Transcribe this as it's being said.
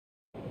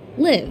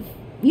Liv,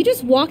 you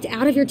just walked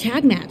out of your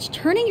tag match,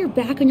 turning your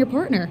back on your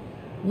partner.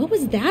 What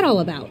was that all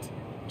about?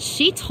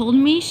 She told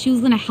me she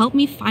was gonna help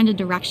me find a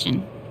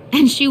direction,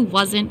 and she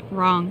wasn't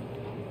wrong.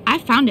 I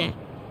found it.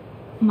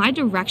 My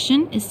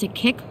direction is to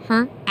kick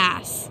her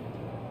ass.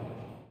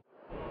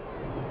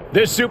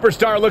 This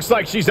superstar looks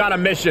like she's on a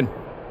mission.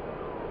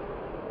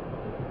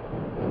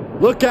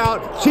 Look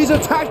out, she's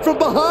attacked from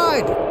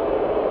behind.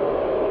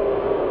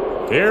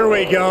 Here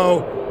we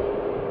go.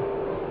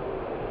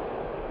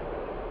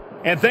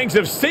 And things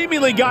have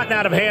seemingly gotten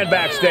out of hand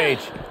backstage.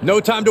 No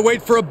time to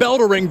wait for a bell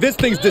to ring. This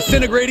thing's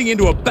disintegrating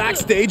into a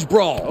backstage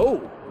brawl.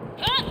 Oh.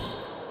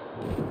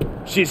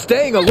 She's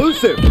staying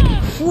elusive.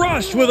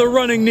 Crushed with a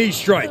running knee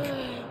strike.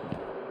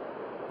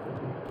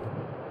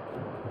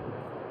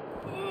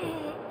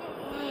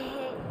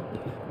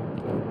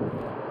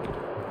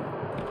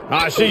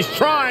 She's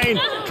trying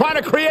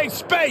to create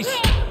space.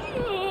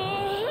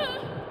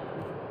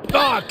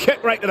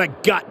 Kick right to the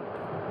gut.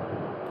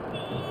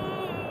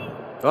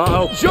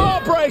 Uh-oh.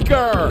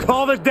 Jawbreaker!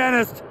 Call the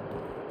dentist.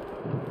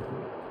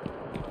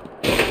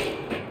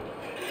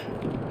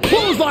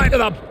 Clothesline to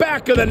the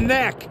back of the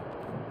neck.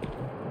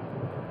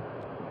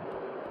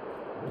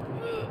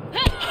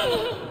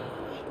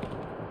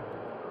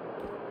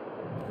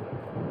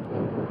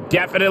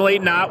 Definitely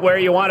not where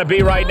you want to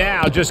be right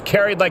now. Just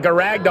carried like a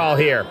rag doll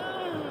here.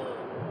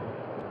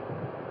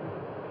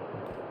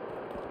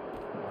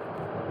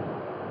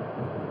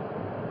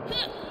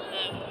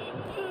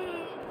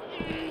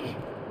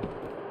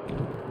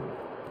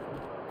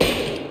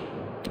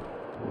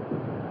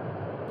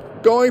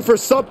 Going for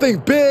something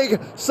big,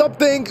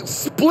 something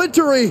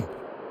splintery.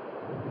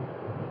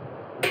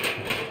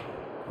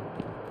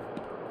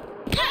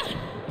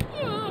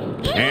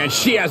 And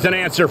she has an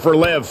answer for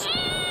Liv.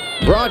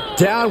 Brought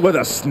down with a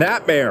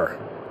snapmare.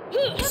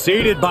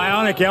 Seated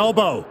bionic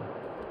elbow.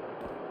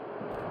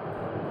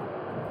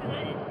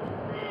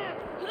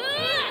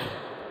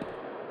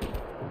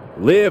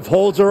 Liv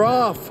holds her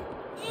off.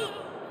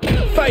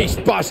 Face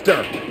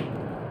buster.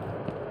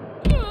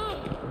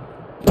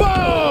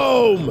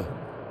 Boom!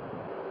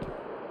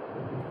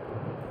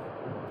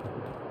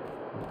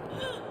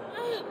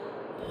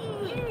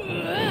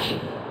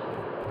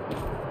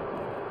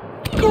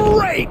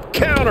 Great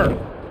counter.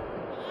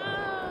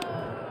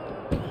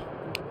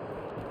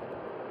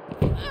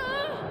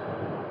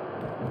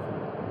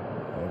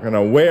 They're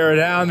gonna wear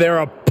down their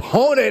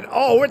opponent.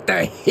 Oh, with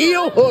the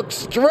heel hook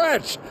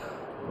stretch.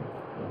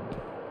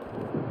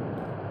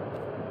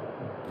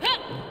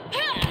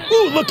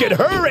 Ooh, look at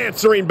her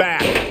answering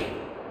back.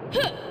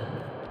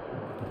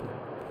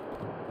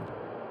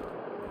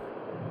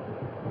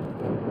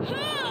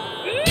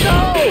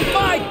 Oh,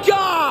 my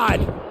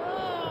God!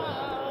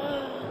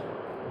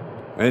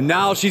 And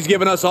now she's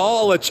given us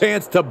all a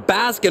chance to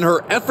bask in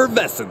her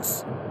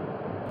effervescence.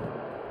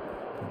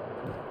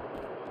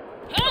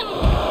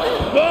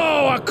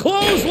 Oh, a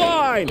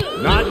clothesline!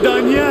 Not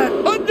done yet.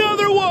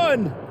 Another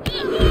one!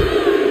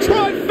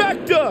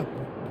 Trifecta!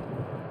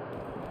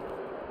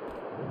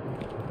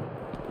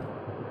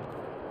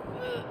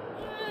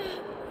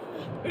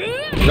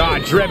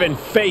 Driven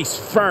face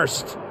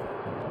first.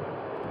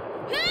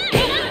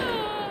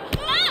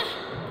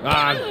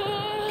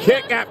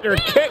 Kick after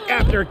kick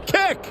after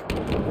kick.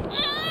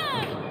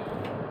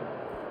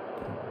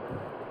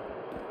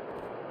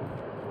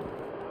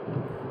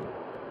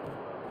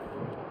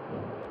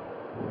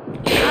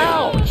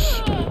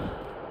 Ouch!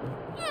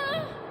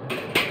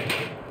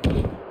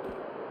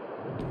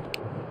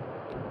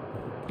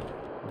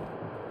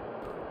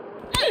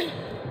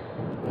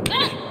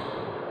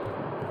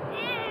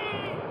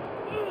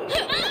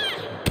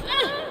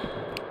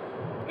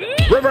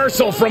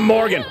 Reversal from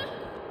Morgan.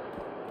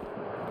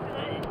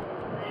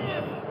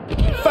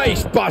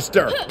 Face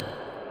buster.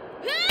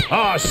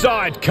 Oh,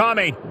 saw it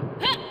coming.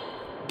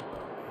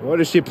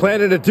 What is she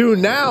planning to do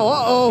now?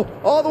 Uh-oh,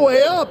 all the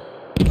way up.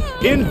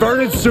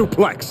 Inverted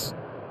suplex.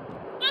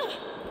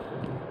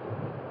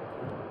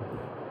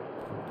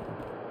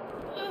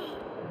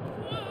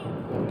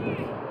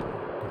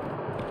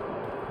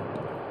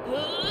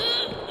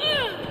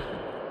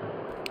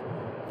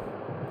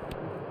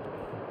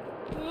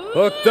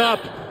 Hooked up.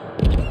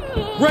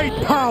 Great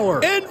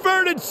power.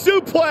 Inverted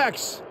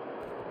suplex.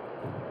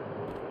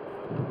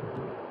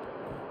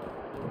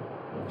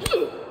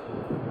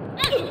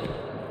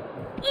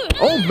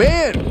 Oh,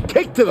 man.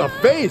 Kick to the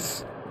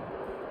face.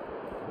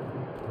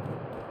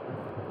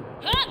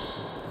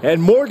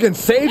 And Morgan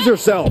saves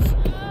herself.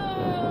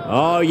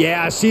 Oh,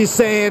 yeah, she's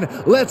saying,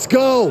 let's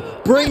go.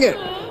 Bring it.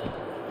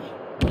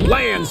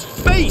 Lands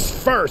face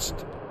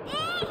first.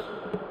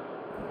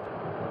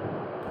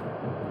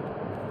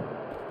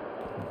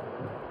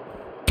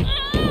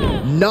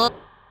 Not.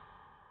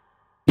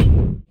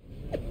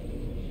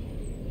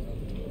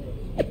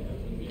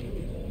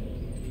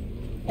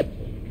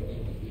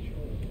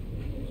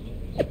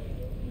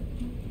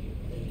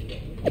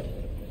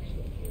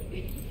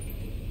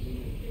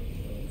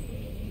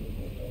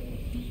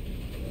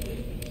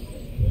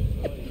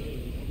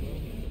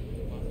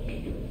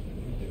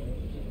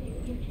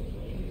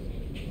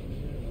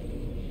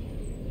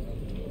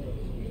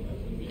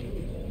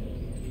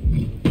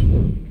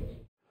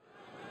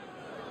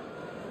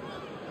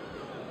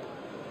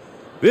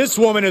 This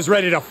woman is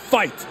ready to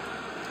fight.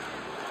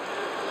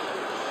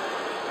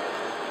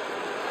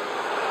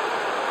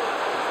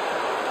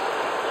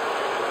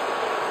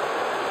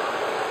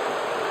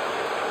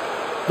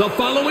 The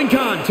following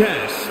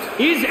contest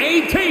is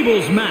a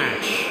tables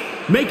match.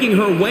 Making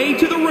her way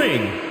to the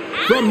ring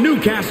from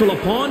Newcastle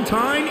upon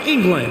Tyne,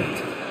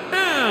 England,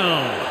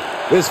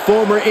 Elle. This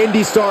former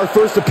indie star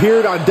first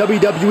appeared on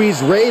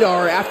WWE's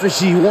radar after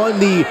she won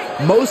the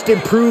Most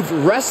Improved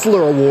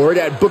Wrestler Award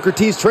at Booker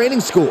T's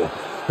training school.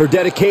 Her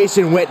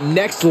dedication went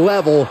next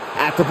level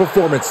at the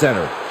Performance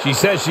Center. She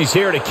says she's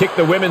here to kick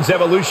the women's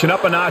evolution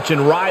up a notch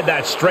and ride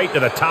that straight to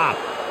the top.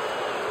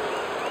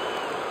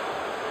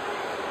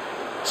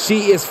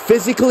 She is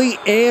physically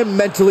and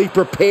mentally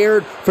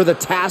prepared for the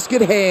task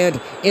at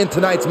hand in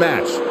tonight's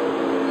match.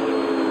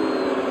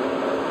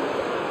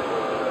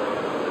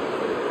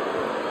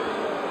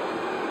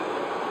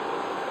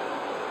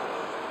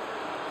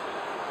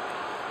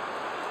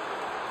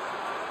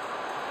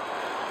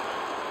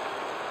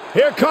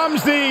 Here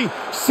comes the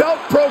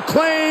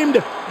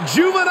self-proclaimed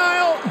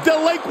juvenile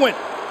delinquent.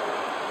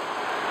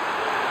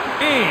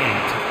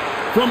 And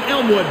from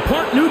Elmwood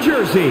Park, New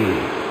Jersey,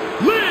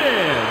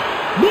 Liv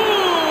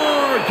Morgan.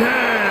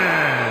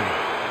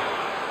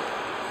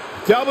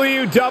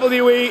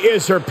 WWE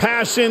is her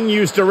passion.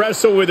 Used to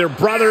wrestle with her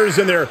brothers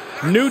in their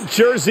New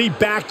Jersey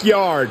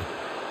backyard.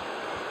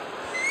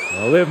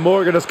 Well, Liv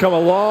Morgan has come a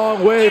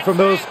long way from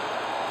those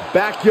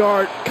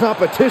backyard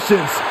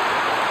competitions.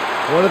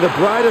 One of the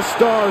brightest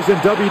stars in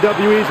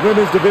WWE's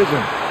women's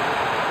division.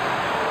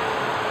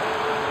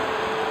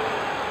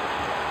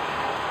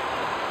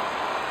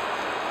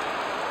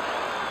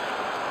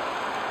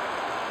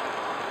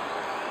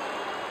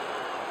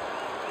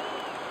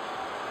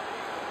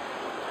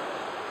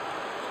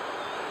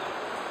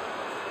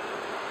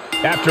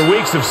 After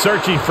weeks of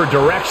searching for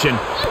direction,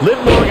 Liv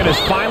Morgan has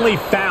finally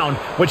found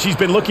what she's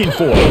been looking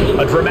for.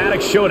 A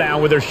dramatic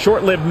showdown with her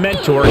short-lived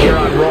mentor here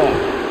on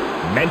Raw.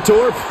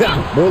 Mentor?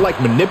 More like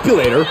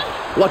manipulator.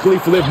 Luckily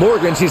for Liv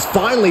Morgan, she's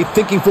finally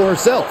thinking for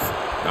herself.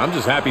 I'm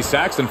just happy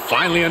Saxton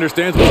finally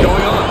understands what's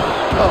going on.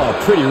 Oh,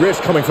 pretty rich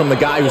coming from the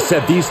guy who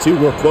said these two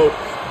were, quote,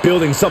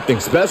 building something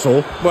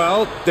special.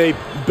 Well, they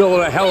built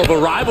a hell of a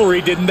rivalry,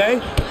 didn't they?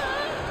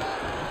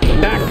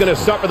 Back gonna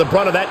suffer the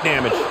brunt of that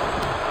damage.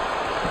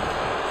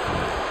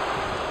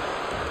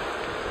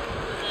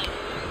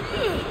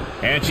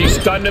 And she's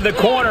stunned in the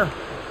corner.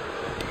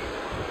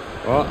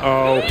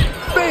 Uh-oh.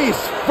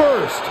 Face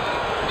first.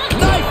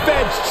 Knife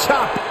edge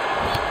chop.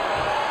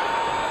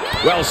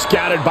 Well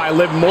scouted by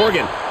Liv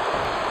Morgan.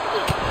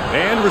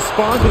 And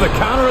responds with a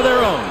counter of their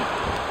own.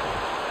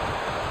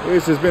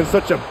 This has been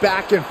such a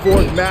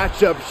back-and-forth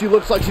matchup. She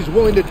looks like she's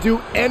willing to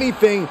do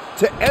anything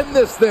to end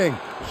this thing.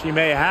 She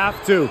may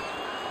have to.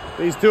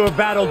 These two have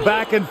battled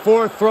back and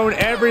forth, thrown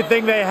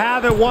everything they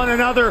have at one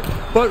another.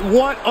 But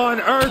what on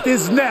earth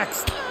is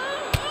next?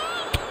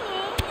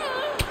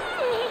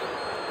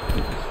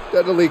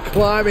 Steadily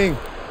climbing.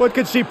 What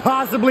could she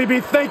possibly be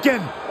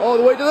thinking? All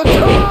the way to the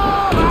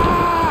top!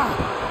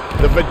 Ah!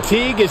 The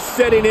fatigue is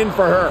setting in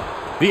for her.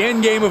 The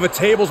end game of a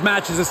tables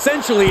match is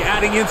essentially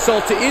adding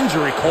insult to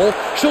injury, Cole.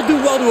 She'll do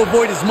well to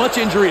avoid as much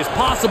injury as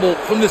possible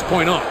from this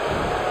point on.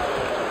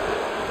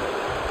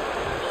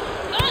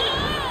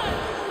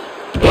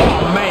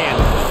 Oh, man.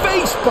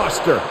 Face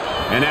buster.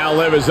 And now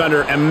Liv is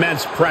under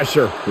immense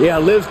pressure. Yeah,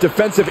 Liv's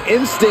defensive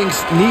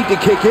instincts need to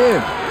kick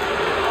in.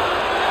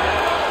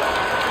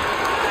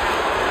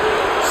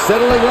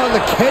 Settling on the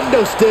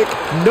kendo stick.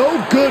 No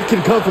good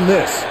can come from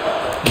this.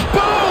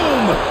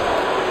 Boom!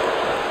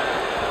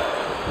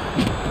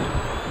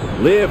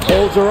 Liv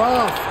holds her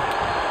off.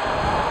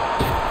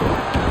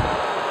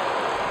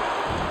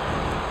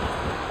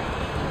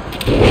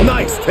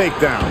 Nice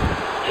takedown.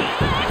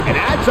 An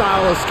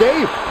agile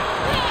escape.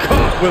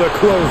 Caught with a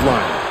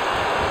clothesline.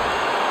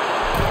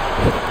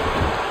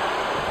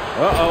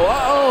 Uh-oh,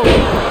 uh-oh.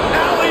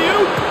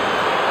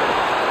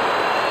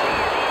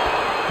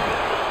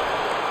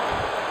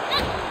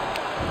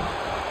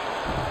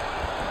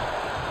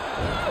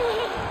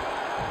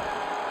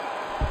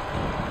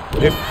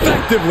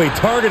 Effectively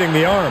targeting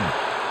the arm.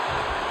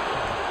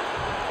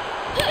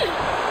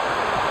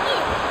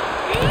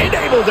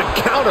 Enabled to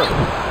counter.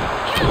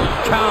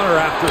 Counter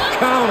after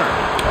counter.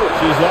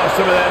 She's lost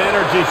some of that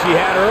energy she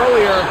had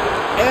earlier.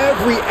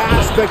 Every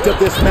aspect of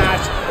this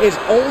match is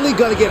only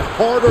going to get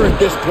harder at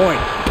this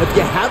point. If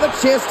you have a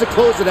chance to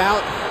close it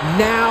out,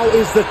 now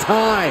is the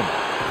time.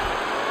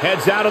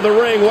 Heads out of the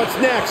ring. What's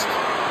next?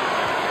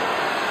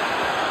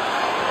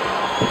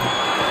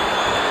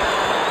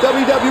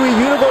 WWE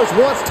Universe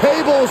wants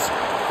tables.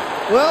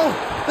 Well,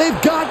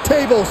 they've got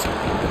tables.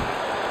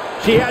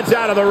 She heads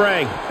out of the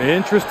ring.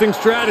 Interesting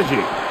strategy.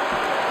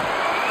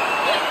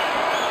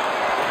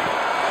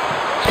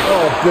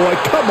 Oh boy,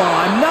 come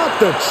on, not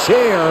the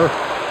chair.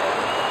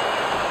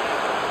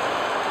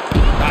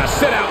 A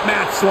sit-out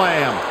mat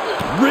slam.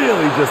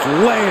 Really just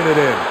laying it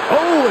in.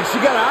 Oh, and she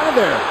got out of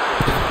there.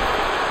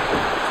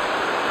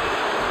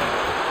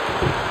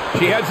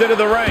 She heads into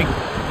the ring.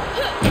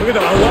 Look at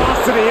the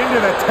velocity into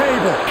the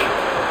table.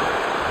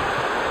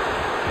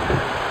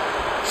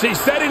 She's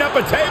setting up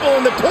a table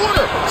in the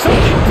corner.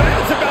 Something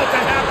bad's about to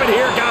happen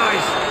here,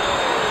 guys.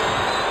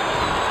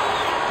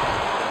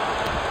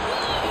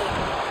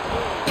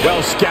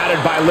 Well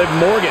scattered by Liv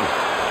Morgan.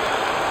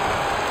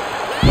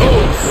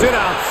 Oh,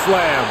 sit-out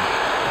slam.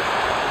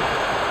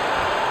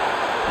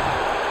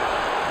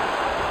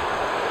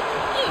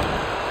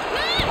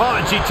 Oh,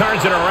 and she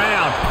turns it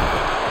around.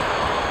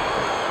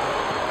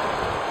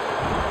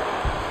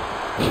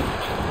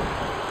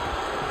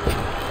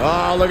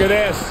 Oh, look at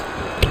this.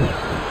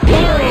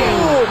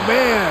 Oh,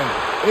 man.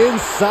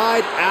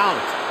 Inside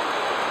out.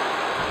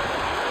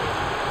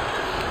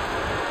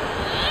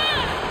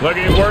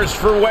 Looking worse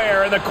for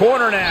wear in the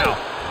corner now.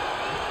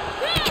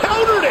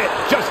 Countered it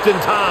just in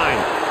time.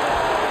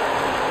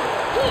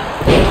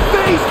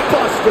 Face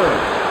buster.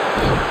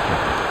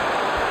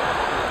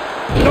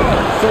 Oh,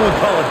 someone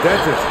call a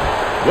dentist.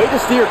 Way to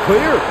steer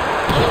clear.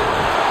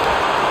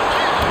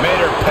 Made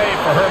her pay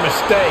for her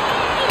mistake.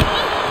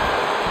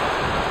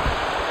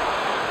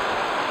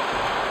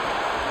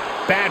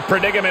 Bad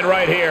predicament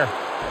right here.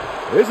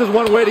 This is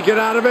one way to get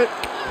out of it.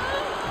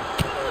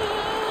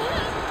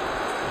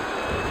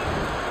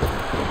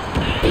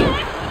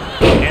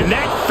 And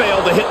that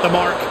failed to hit the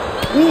mark.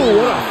 Ooh,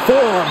 what a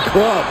forearm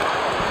club.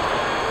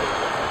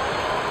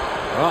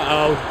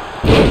 Uh-oh.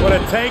 What a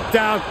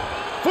takedown.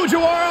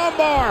 Fujiwara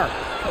armbar.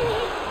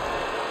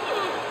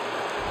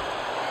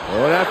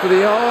 Going after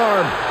the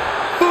arm.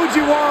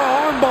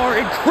 Fujiwara armbar.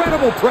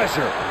 Incredible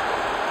pressure.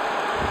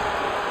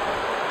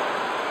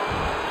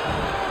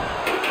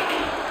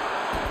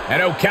 And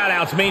no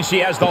countouts means she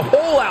has the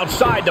whole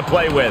outside to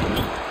play with.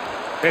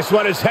 This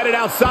one is headed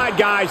outside,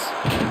 guys.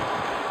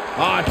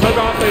 Oh, took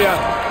off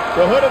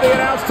the hood of the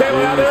announce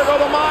table. Now there go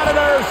the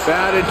monitors.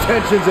 Bad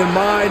intentions in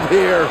mind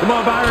here. Come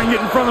on, Byron,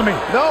 get in front of me.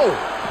 No.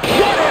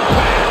 What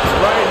impact!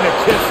 Right in the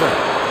kisser.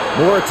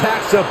 More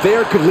attacks up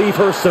there could leave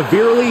her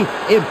severely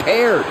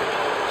impaired.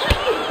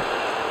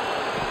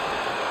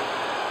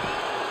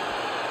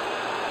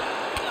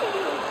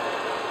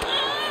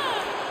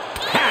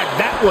 Had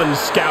that one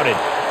scouted.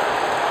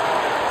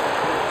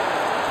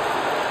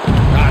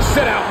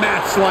 Sit out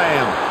mat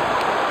slam.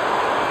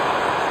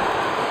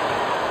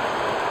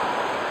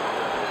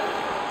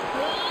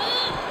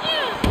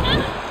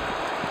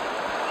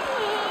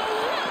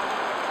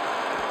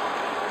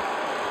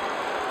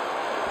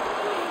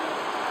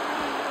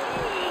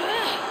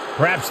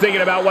 Perhaps thinking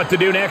about what to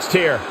do next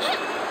here.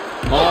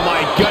 Oh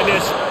my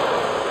goodness.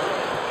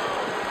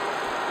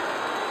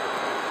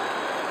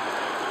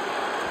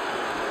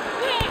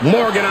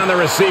 Morgan on the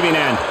receiving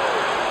end.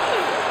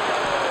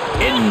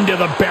 Into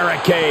the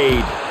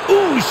barricade.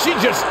 Ooh, she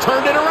just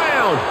turned it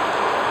around.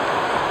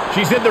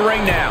 She's in the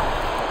ring now.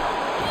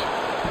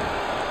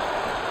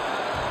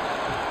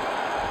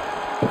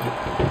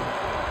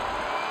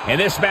 And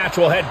this match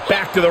will head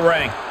back to the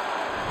ring.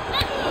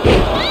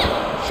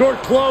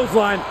 Short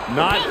clothesline.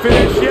 Not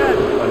finished yet.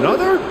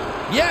 Another?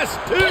 Yes,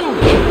 two.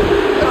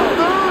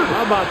 Another.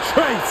 How about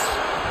Trace?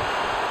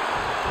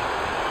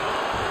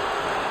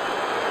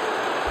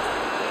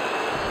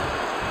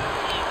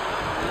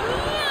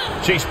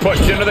 She's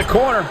pushed into the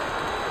corner.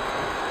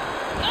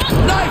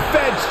 Knife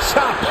edge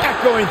chop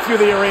echoing through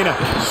the arena.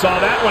 Saw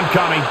that one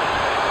coming.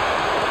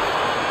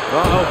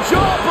 Uh-oh.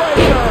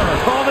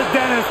 Jawbreaker. Call the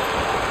dentist.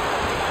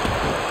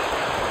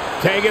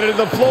 Taking it to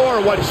the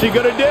floor. What's she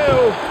going to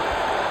do?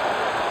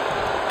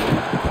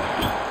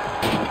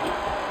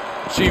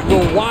 She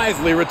will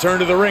wisely return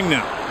to the ring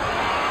now.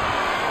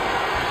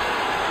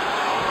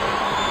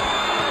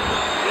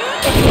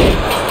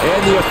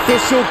 And the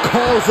official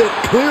calls it.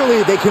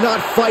 Clearly, they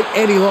cannot fight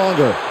any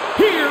longer.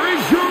 Here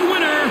is your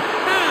winner,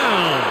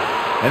 Al.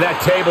 And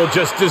that table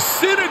just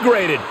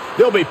disintegrated.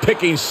 They'll be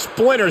picking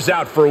splinters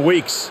out for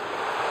weeks.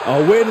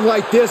 A win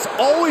like this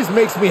always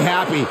makes me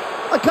happy.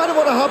 I kind of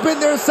want to hop in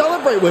there and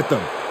celebrate with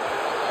them.